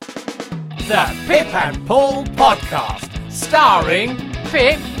The Pip and Paul Podcast, starring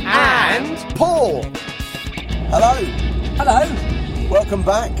Pip and Paul. Hello. Hello. Welcome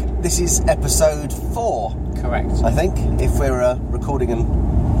back. This is episode 4. Correct. I think, if we're recording and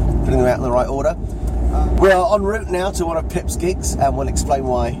putting them out in the right order. We are en route now to one of Pip's gigs, and we'll explain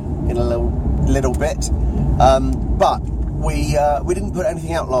why in a little bit. But we didn't put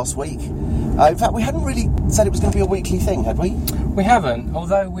anything out last week. In fact, we hadn't really said it was going to be a weekly thing, had we? We haven't,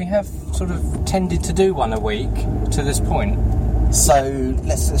 although we have sort of tended to do one a week to this point. So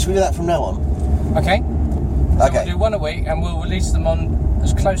should we do that from now on? Okay. So Okay. we'll do one a week, and we'll release them on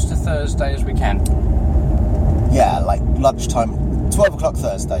as close to Thursday as we can. Yeah, like lunchtime, 12 o'clock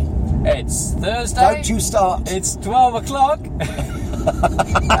Thursday. It's Thursday. Don't you start. It's 12 o'clock.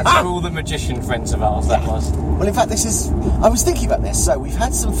 That's for all the magician friends of ours, that was. Well, in fact, I was thinking about this. So we've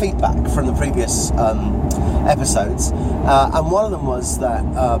had some feedback from the previous episodes, and one of them was that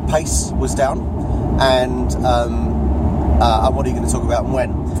pace was down, and what are you going to talk about and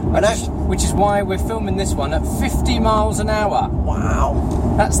when? Which is why we're filming this one at 50 miles an hour.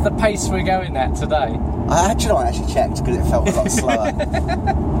 Wow. That's the pace we're going at today. I actually checked because it felt a lot slower.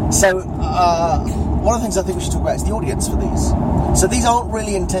 So, one of the things I think we should talk about is the audience for these. So these aren't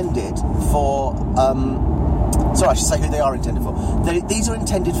really intended for... I should say who they are intended for. These are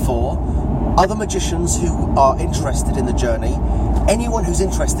intended for other magicians who are interested in the journey, anyone who's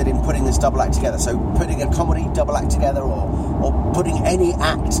interested in putting this double act together, so putting a comedy double act together or putting any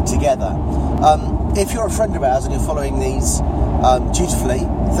act together. If you're a friend of ours and you're following these dutifully,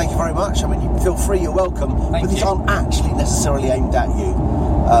 thank you very much. I mean, you feel free, you're welcome, but these aren't actually necessarily aimed at you.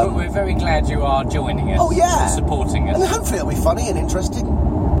 But we're very glad you are joining us. Oh, yeah. And supporting us. And hopefully it'll be funny and interesting.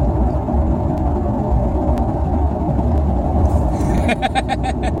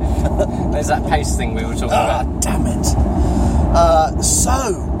 There's that pace thing we were talking about. Damn it.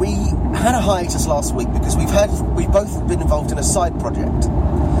 So we had a hiatus last week because we've both been involved in a side project,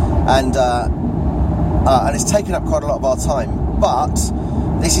 and it's taken up quite a lot of our time. But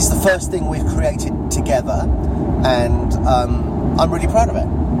this is the first thing we've created together, and I'm really proud of it.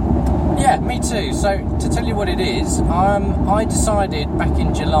 Yeah, me too. So, to tell you what it is, I decided back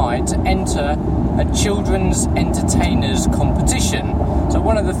in July to enter a children's entertainers competition. So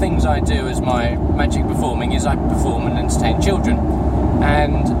one of the things I do as my magic performing is I perform and entertain children.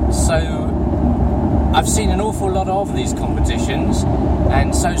 And so I've seen an awful lot of these competitions,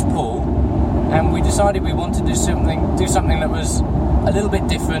 and so's Paul. And we decided we wanted to do something that was a little bit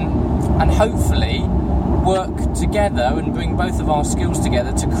different, and hopefully work together and bring both of our skills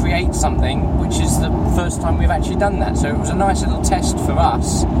together to create something, which is the first time we've actually done that. So it was a nice little test for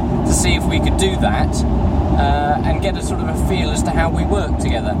us to see if we could do that and get a sort of a feel as to how we work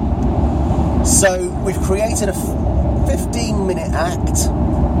together. So we've created a 15-minute act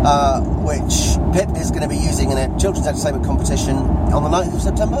which Pip is going to be using in a children's entertainment competition on the 9th of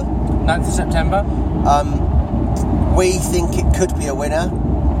September. 9th of September. We think it could be a winner.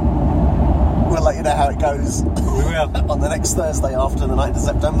 We'll let you know how it goes. We will. On the next Thursday after the 9th of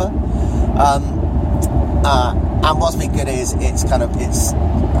September. And what's been good is it's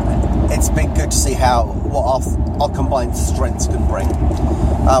been good to see what our combined strengths can bring.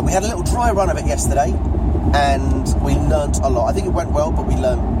 We had a little dry run of it yesterday, and we learnt a lot. I think it went well, but we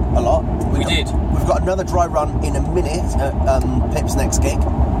learnt a lot. We did. We've got another dry run in a minute at Pip's next gig.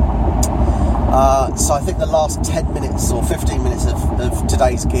 So I think the last 10 minutes or 15 minutes of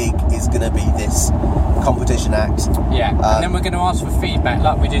today's gig is going to be this competition act. Yeah, and then we're going to ask for feedback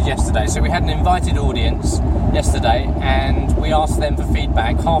like we did yesterday. So we had an invited audience yesterday, and we asked them for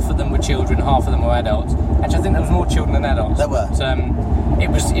feedback. Half of them were children, half of them were adults. Actually, I think there was more children than adults. There were. But,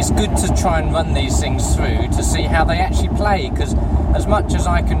 it's good to try and run these things through to see how they actually play, because as much as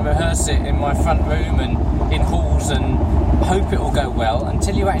I can rehearse it in my front room and in halls and hope it will go well,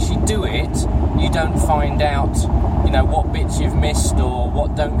 until you actually do it, you don't find out, what bits you've missed or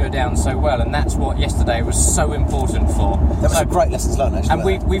what don't go down so well, and that's what yesterday was so important for. There were some great lessons learned, actually. And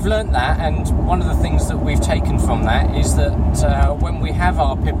we've learnt that, and one of the things that we've taken from that is that when we have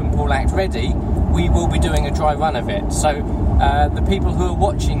our Pip and Paul act ready, we will be doing a dry run of it. So the people who are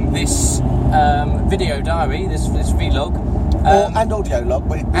watching this video diary, this vlog, and audio log.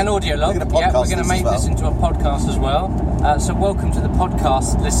 And audio log. We're going to make this into a podcast as well. So welcome to the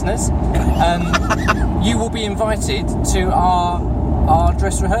podcast, listeners. You will be invited to our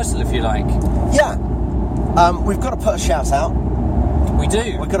dress rehearsal, if you like. Yeah. We've got to put a shout out. We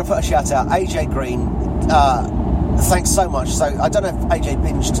do. We've got to put a shout out. AJ Green, thanks so much. So I don't know if AJ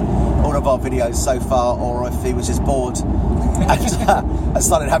binged all of our videos so far, or if he was just bored and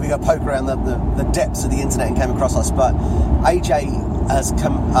started having a poke around the depths of the internet and came across us. But AJ has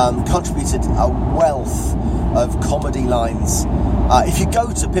contributed a wealth of comedy lines. If you go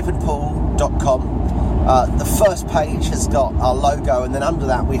to pipandpaul.com, the first page has got our logo, and then under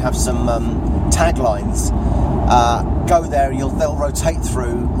that we have some taglines. Go there, they'll rotate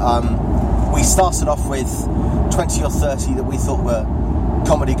through. We started off with 20 or 30 that we thought were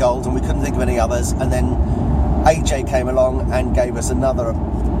comedy gold, and we couldn't think of any others, and then AJ came along and gave us another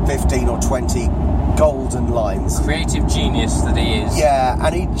 15 or 20 golden lines. Creative genius that he is. Yeah,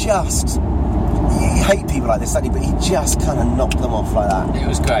 and you hate people like this, don't you? But he just kind of knocked them off like that. It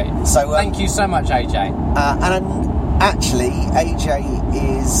was great. So thank you so much, AJ. And actually, AJ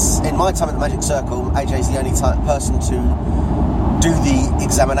is, in my time at the Magic Circle, AJ is the only person to do the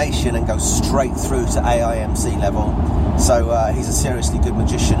examination and go straight through to AIMC level. So he's a seriously good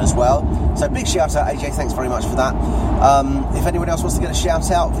magician as well. So big shout out, AJ, thanks very much for that. If anyone else wants to get a shout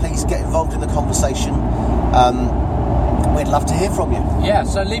out, please get involved in the conversation. We'd love to hear from you. Yeah,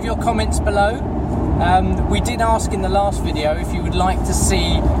 so leave your comments below. We did ask in the last video if you would like to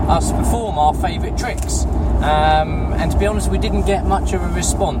see us perform our favourite tricks. And to be honest, we didn't get much of a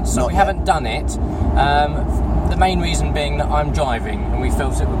response, so we haven't done it. The main reason being that I'm driving and we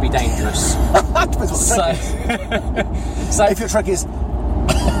felt it would be dangerous. Depends what the trick is. So if your trick is...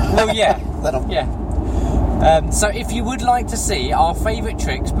 Well, yeah. So if you would like to see our favourite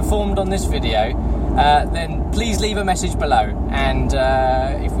tricks performed on this video, then please leave a message below, and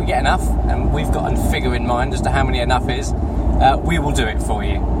if we get enough, and we've got a figure in mind as to how many enough is, we will do it for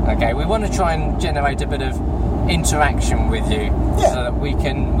you. Okay, we want to try and generate a bit of interaction with you, so that we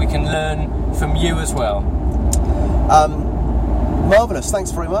can learn from you as well. Marvellous,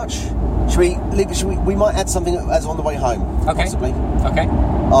 thanks very much. We might add something as on the way home, possibly. Okay.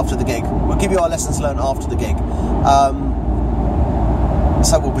 After the gig. We'll give you our lessons learned after the gig.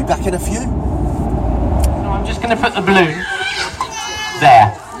 So we'll be back in a few. So I'm just going to put the balloon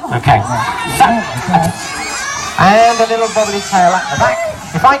there. Okay. So, and a little bobbly tail at the back.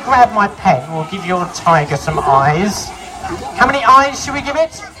 If I grab my pen, we'll give your tiger some eyes. How many eyes should we give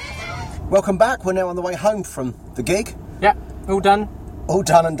it? Welcome back. We're now on the way home from the gig. Yeah, all done. All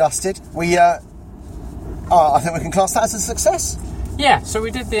done and dusted. I think we can class that as a success. Yeah, so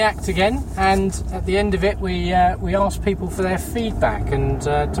we did the act again, and at the end of it we asked people for their feedback, and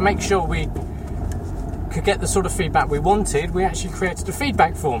to make sure we could get the sort of feedback we wanted, we actually created a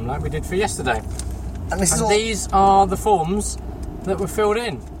feedback form like we did for yesterday. And these are the forms that were filled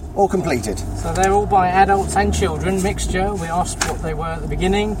in. All completed. So they're all by adults and children, mixture. We asked what they were at the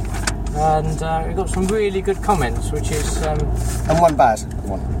beginning, and we got some really good comments, which is... and one bad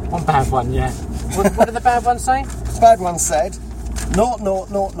one. One bad one, yeah. What did the bad one say? The bad one said, naught.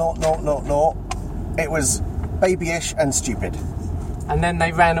 It was babyish and stupid. And then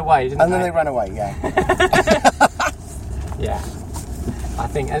they ran away, didn't they? And then they ran away, yeah. Yeah. I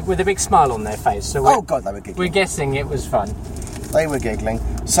think, with a big smile on their face. So oh, God, they were giggling. We're guessing it was fun. They were giggling.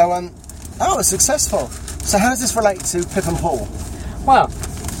 So, it was successful. So how does this relate to Pip and Paul? Well,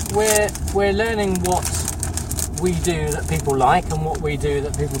 we're learning what we do that people like and what we do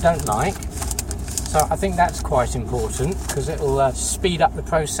that people don't like. So I think that's quite important, because it'll speed up the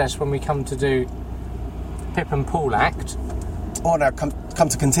process when we come to do Pip and Paul act. Or now come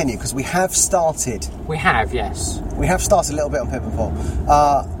to continue, because we have started. We have, yes. We have started a little bit on Pip and Paul.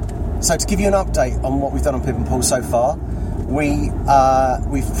 So to give you an update on what we've done on Pip and Paul so far,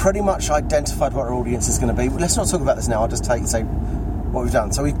 we've pretty much identified what our audience is going to be. Let's not talk about this now. I'll just say what we've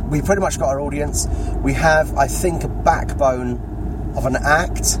done. So we pretty much got our audience. We have, I think, a backbone of an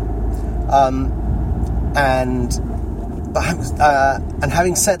act, and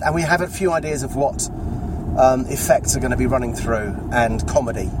having said, and we have a few ideas of what effects are going to be running through, and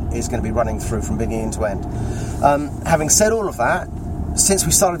comedy is going to be running through from beginning to end. Having said all of that, since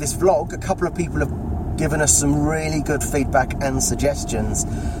we started this vlog, a couple of people have given us some really good feedback and suggestions,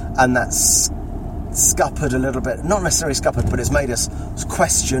 and that's scuppered a little bit, not necessarily scuppered, but it's made us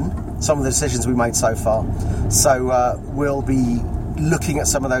question some of the decisions we made so far. So we'll be looking at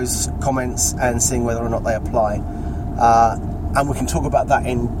some of those comments and seeing whether or not they apply, and we can talk about that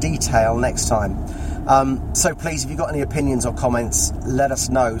in detail next time. So please, if you've got any opinions or comments, let us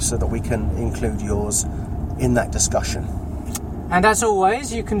know so that we can include yours in that discussion. And as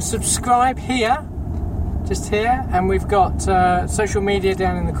always, you can subscribe here, just here, and we've got social media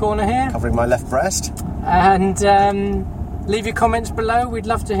down in the corner here, covering my left breast. And leave your comments below. We'd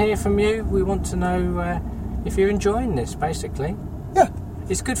love to hear from you. We want to know if you're enjoying this, basically. Yeah,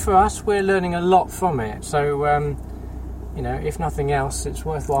 it's good for us. We're learning a lot from it, so if nothing else, it's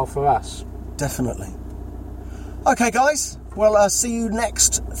worthwhile for us. Definitely. Okay, guys, well, see you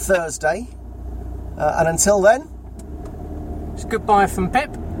next Thursday, and until then, It's goodbye from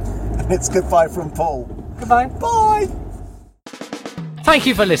Pip. And it's goodbye from Paul. Goodbye. Bye! Thank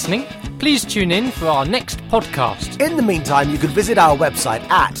you for listening. Please tune in for our next podcast. In the meantime, you can visit our website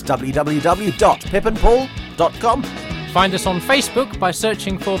at www.pipandpaul.com, Find us on Facebook by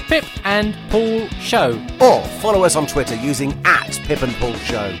searching for Pip and Paul Show. or follow us on Twitter using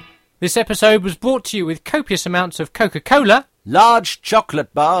 @PipandPaulShow. This episode was brought to you with copious amounts of Coca-Cola Large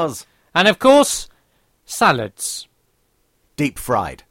chocolate bars, and, of course, salads. deep fried.